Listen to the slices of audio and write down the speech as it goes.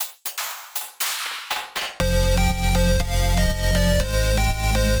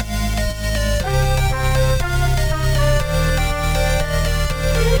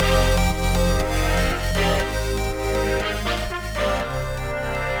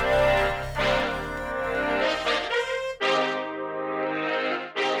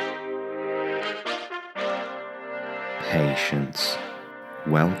patients.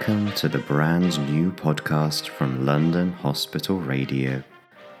 Welcome to the brand new podcast from London Hospital Radio,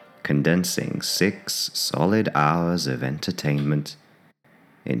 condensing 6 solid hours of entertainment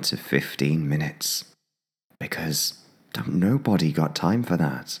into 15 minutes. Because nobody got time for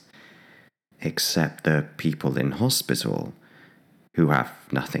that. Except the people in hospital, who have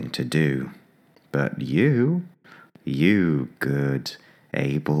nothing to do. But you good,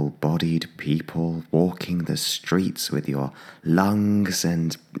 able-bodied people walking the streets with your lungs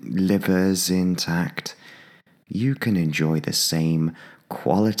and livers intact, you can enjoy the same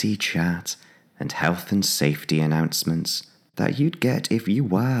quality chat and health and safety announcements that you'd get if you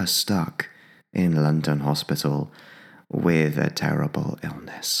were stuck in London Hospital with a terrible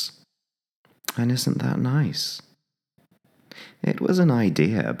illness. And isn't that nice? It was an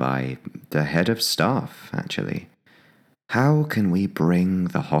idea by the head of staff, actually. How can we bring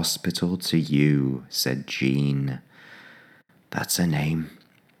the hospital to you, said Jean. That's her name,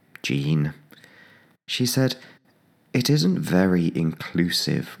 Jean. She said, it isn't very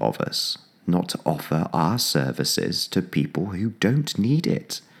inclusive of us not to offer our services to people who don't need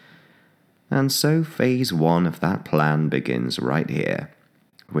it. And so phase 1 of that plan begins right here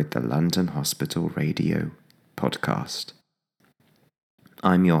with the London Hospital Radio podcast.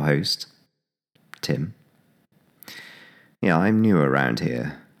 I'm your host, Tim. Yeah, I'm new around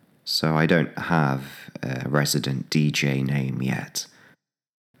here, so I don't have a resident DJ name yet.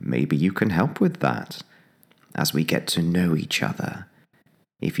 Maybe you can help with that as we get to know each other.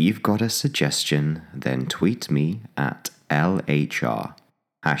 If you've got a suggestion, then tweet me at LHR,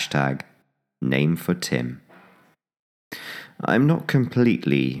 #NameForTim. I'm not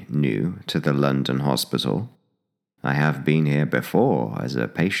completely new to the London Hospital. I have been here before as a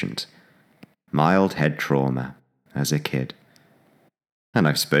patient. Mild head trauma as a kid. And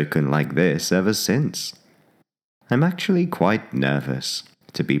I've spoken like this ever since. I'm actually quite nervous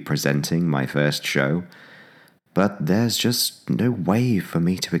to be presenting my first show, but there's just no way for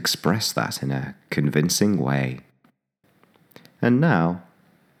me to express that in a convincing way. And now,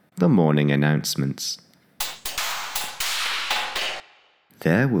 the morning announcements.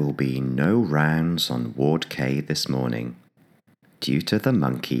 There will be no rounds on Ward K this morning, due to the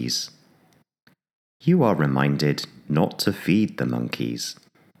monkeys. You are reminded not to feed the monkeys.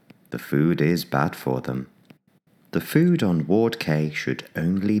 The food is bad for them. The food on Ward K should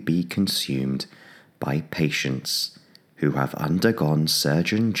only be consumed by patients who have undergone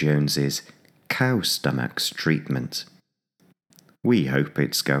Surgeon Jones's cow stomachs treatment. We hope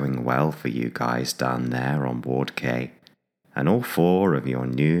it's going well for you guys down there on Ward K and all 4 of your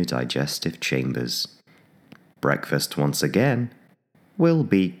new digestive chambers. Breakfast once again will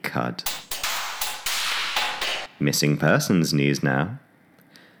be cud. Missing persons news now.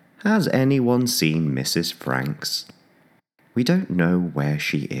 Has anyone seen Mrs. Franks? We don't know where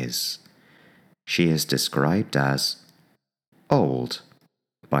she is. She is described as old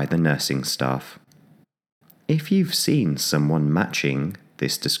by the nursing staff. If you've seen someone matching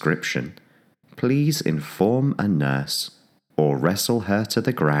this description, please inform a nurse or wrestle her to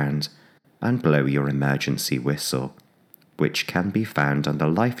the ground and blow your emergency whistle, which can be found on the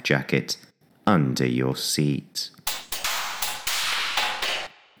life jacket under your seat.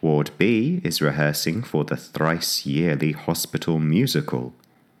 Ward B is rehearsing for the thrice-yearly hospital musical.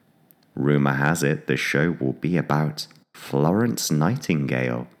 Rumour has it the show will be about Florence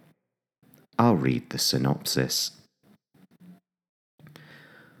Nightingale. I'll read the synopsis.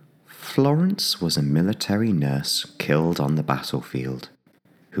 Florence was a military nurse killed on the battlefield,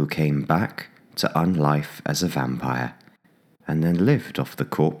 who came back to unlife as a vampire, and then lived off the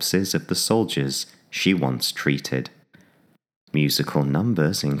corpses of the soldiers she once treated. Musical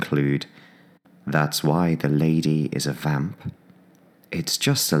numbers include That's Why the Lady is a Vamp, It's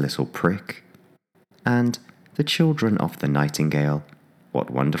Just a Little Prick, and The Children of the Nightingale, What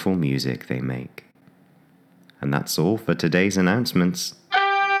Wonderful Music They Make. And that's all for today's announcements.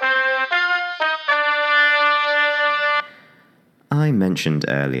 I mentioned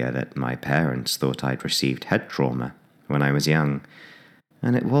earlier that my parents thought I'd received head trauma when I was young,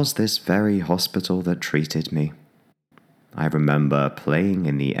 and it was this very hospital that treated me. I remember playing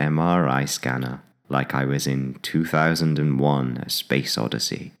in the MRI scanner like I was in 2001: A Space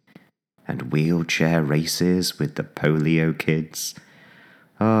Odyssey, and wheelchair races with the polio kids.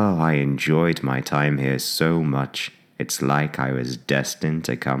 Oh, I enjoyed my time here so much, it's like I was destined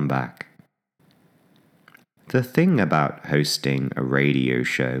to come back. The thing about hosting a radio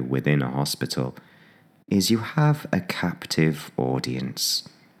show within a hospital is you have a captive audience.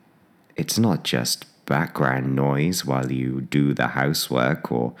 It's not just background noise while you do the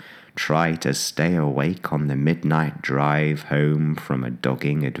housework or try to stay awake on the midnight drive home from a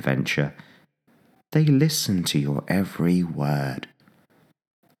dogging adventure. They listen to your every word.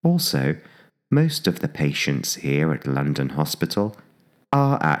 Also, most of the patients here at London Hospital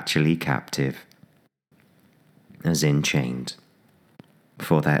are actually captive, as in chained.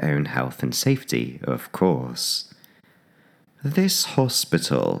 For their own health and safety, of course. This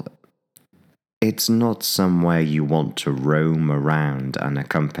hospital, it's not somewhere you want to roam around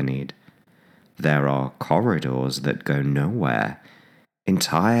unaccompanied. There are corridors that go nowhere,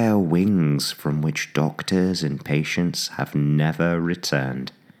 entire wings from which doctors and patients have never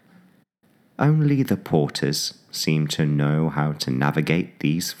returned. Only the porters seem to know how to navigate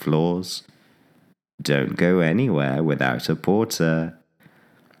these floors. Don't go anywhere without a porter.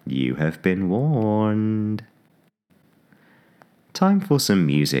 You have been warned. Time for some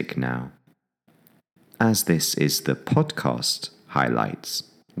music now. As this is the podcast highlights,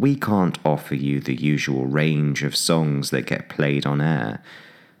 we can't offer you the usual range of songs that get played on air.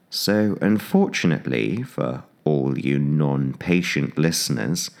 So, unfortunately, for all you non-patient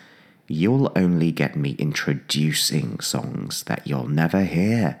listeners, you'll only get me introducing songs that you'll never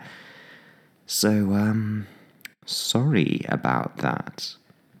hear. So, sorry about that.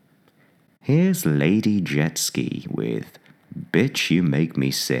 Here's Lady Jetski with Bitch You Make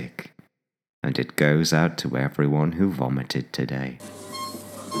Me Sick, and it goes out to everyone who vomited today.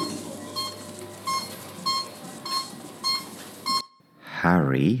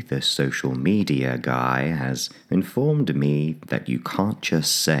 Harry, the social media guy, has informed me that you can't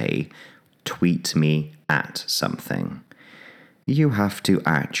just say, tweet me at something. You have to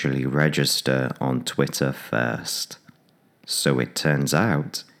actually register on Twitter first. So it turns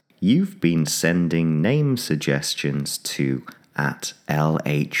out you've been sending name suggestions to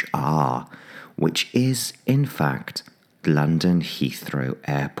 @LHR, which is, in fact, London Heathrow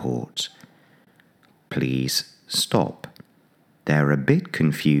Airport. Please stop. They're a bit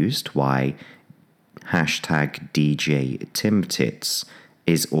confused why #DJ TimTits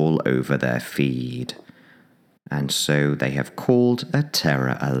is all over their feed. And so they have called a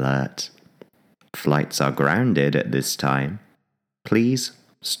terror alert. Flights are grounded at this time. Please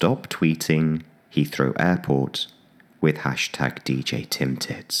stop tweeting Heathrow Airport with #DJ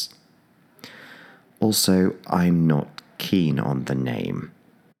TimTits. Also, I'm not keen on the name.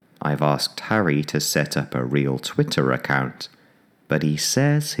 I've asked Harry to set up a real Twitter account, but he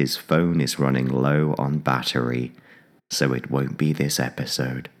says his phone is running low on battery, so it won't be this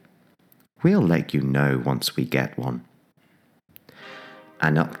episode. We'll let you know once we get one.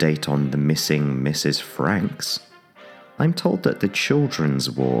 An update on the missing Mrs. Franks. I'm told that the children's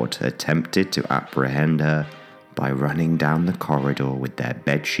ward attempted to apprehend her by running down the corridor with their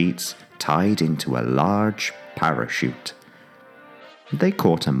bedsheets tied into a large parachute. They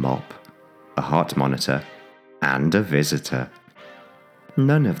caught a mop, a heart monitor, and a visitor.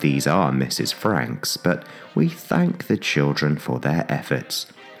 None of these are Mrs. Franks, but we thank the children for their efforts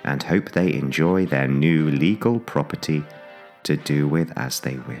and hope they enjoy their new legal property to do with as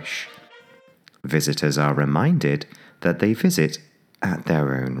they wish. Visitors are reminded that they visit at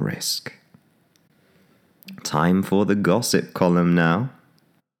their own risk. Time for the gossip column now.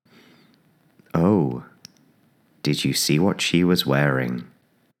 Oh, did you see what she was wearing?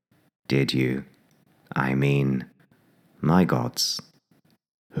 Did you? I mean, my gods,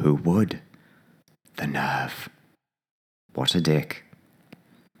 who would? The nerve. What a dick.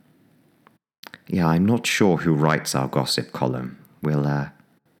 Yeah, I'm not sure who writes our gossip column. We'll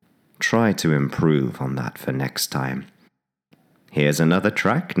try to improve on that for next time. Here's another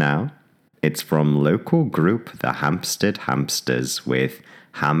track now. It's from local group The Hampstead Hamsters with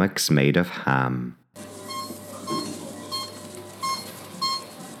Hammocks Made of Ham.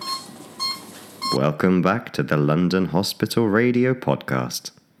 Welcome back to the London Hospital Radio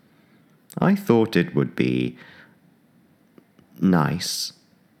podcast. I thought it would be nice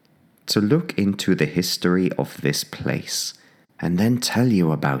to look into the history of this place and then tell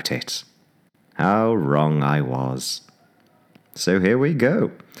you about it. How wrong I was. So here we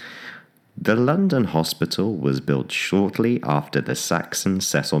go. The London Hospital was built shortly after the Saxon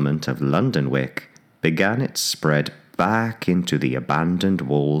settlement of Londonwick began its spread back into the abandoned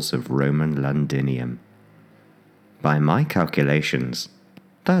walls of Roman Londinium. By my calculations,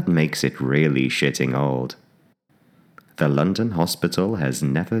 that makes it really shitting old. The London Hospital has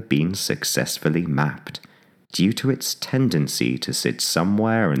never been successfully mapped due to its tendency to sit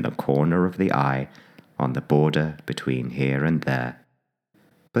somewhere in the corner of the eye on the border between here and there.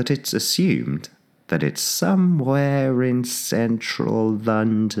 But it's assumed that it's somewhere in central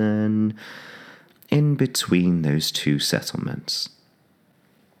London. in between those two settlements.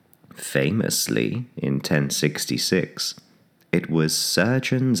 Famously, in 1066, it was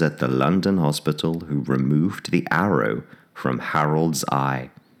surgeons at the London hospital who removed the arrow from Harold's eye.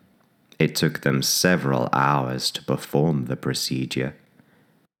 It took them several hours to perform the procedure.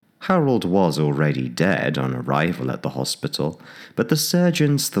 Harold was already dead on arrival at the hospital, but the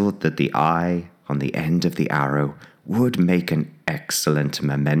surgeons thought that the eye on the end of the arrow would make an excellent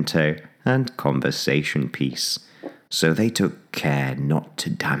memento and conversation piece, so they took care not to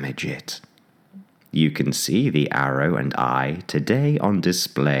damage it. You can see the arrow and eye today on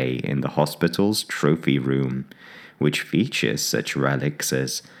display in the hospital's trophy room, which features such relics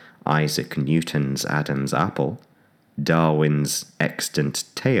as Isaac Newton's Adam's apple, Darwin's extant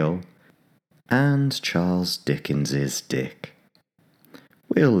tail, and Charles Dickens's Dick.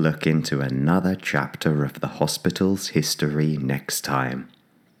 We'll look into another chapter of the hospital's history next time.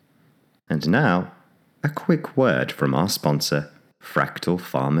 And now, a quick word from our sponsor, Fractal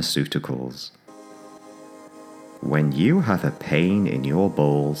Pharmaceuticals. When you have a pain in your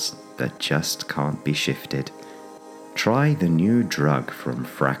balls that just can't be shifted, try the new drug from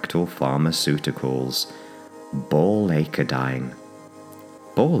Fractal Pharmaceuticals, Borlacadine.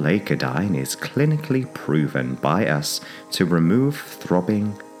 Borlacadine is clinically proven by us to remove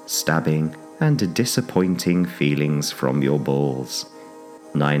throbbing, stabbing, and disappointing feelings from your balls.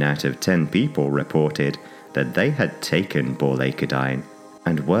 9 out of 10 people reported that they had taken Borlacadine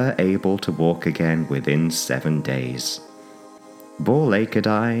and were able to walk again within 7 days.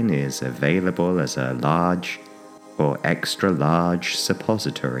 Borlacadine is available as a large or extra large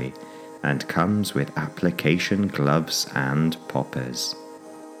suppository and comes with application gloves and poppers.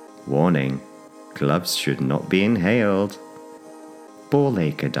 Warning, gloves should not be inhaled.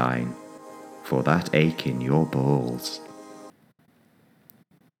 Borlacadine, for that ache in your balls.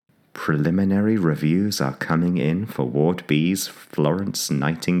 Preliminary reviews are coming in for Ward B's Florence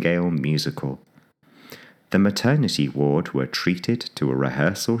Nightingale musical. The maternity ward were treated to a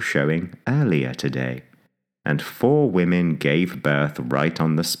rehearsal showing earlier today, and 4 women gave birth right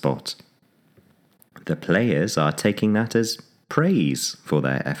on the spot. The players are taking that as praise for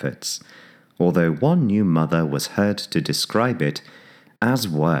their efforts, although one new mother was heard to describe it as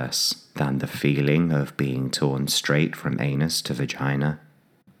worse than the feeling of being torn straight from anus to vagina.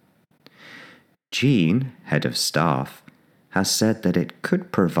 Jean, head of staff, has said that it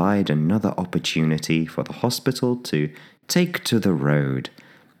could provide another opportunity for the hospital to take to the road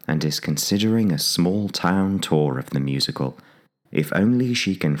and is considering a small town tour of the musical, if only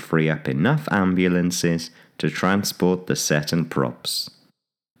she can free up enough ambulances to transport the set and props.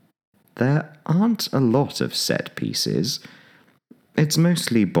 There aren't a lot of set pieces. It's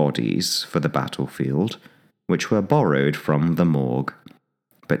mostly bodies for the battlefield, which were borrowed from the morgue.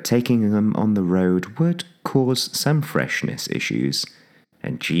 But taking them on the road would cause some freshness issues,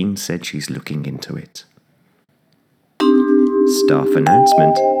 and Jean said she's looking into it. Staff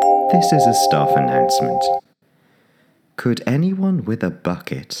announcement. This is a staff announcement. Could anyone with a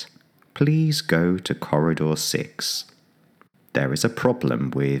bucket please go to Corridor 6? There is a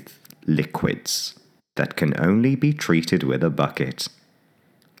problem with liquids that can only be treated with a bucket.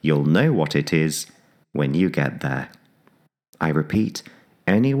 You'll know what it is when you get there. I repeat,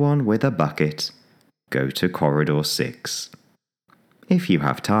 anyone with a bucket, go to Corridor 6. If you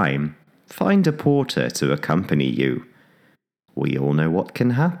have time, find a porter to accompany you. We all know what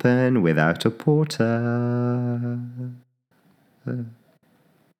can happen without a porter.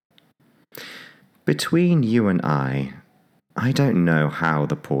 Between you and I don't know how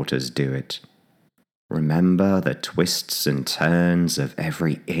the porters do it. Remember the twists and turns of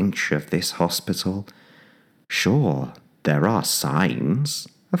every inch of this hospital? Sure, there are signs.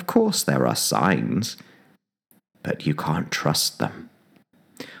 Of course there are signs. But you can't trust them.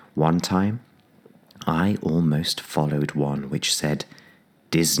 One time, I almost followed one which said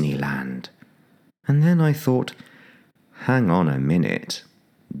Disneyland. And then I thought, hang on a minute.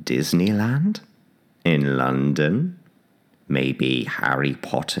 Disneyland? In London? Maybe Harry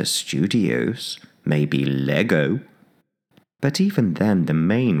Potter Studios? Maybe Lego? But even then, the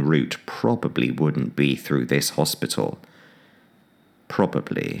main route probably wouldn't be through this hospital.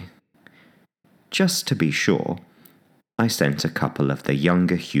 Probably. Just to be sure, I sent a couple of the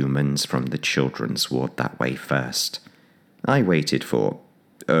younger humans from the children's ward that way first. I waited for,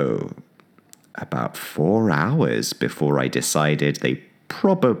 about 4 hours before I decided they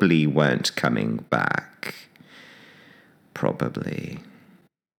probably weren't coming back. Probably.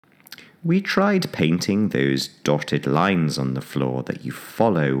 We tried painting those dotted lines on the floor that you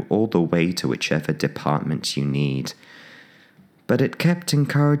follow all the way to whichever department you need, but it kept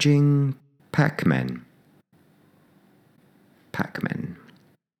encouraging Pac-Men.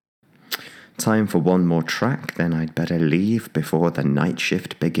 Time for one more track, then I'd better leave before the night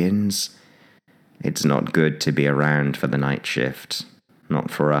shift begins. It's not good to be around for the night shift,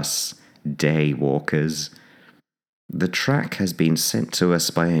 not for us day walkers. The track has been sent to us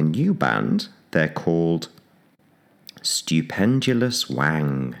by a new band. They're called Stupendulous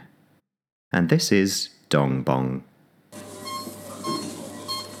Wang. And this is Dong Bong.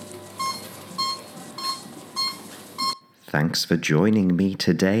 Thanks for joining me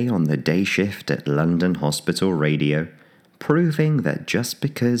today on the day shift at London Hospital Radio, proving that just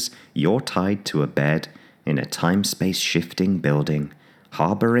because you're tied to a bed in a time-space shifting building,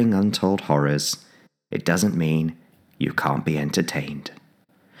 harboring untold horrors, it doesn't mean you can't be entertained.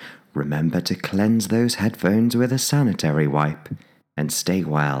 Remember to cleanse those headphones with a sanitary wipe and stay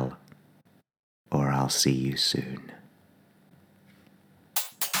well, or I'll see you soon.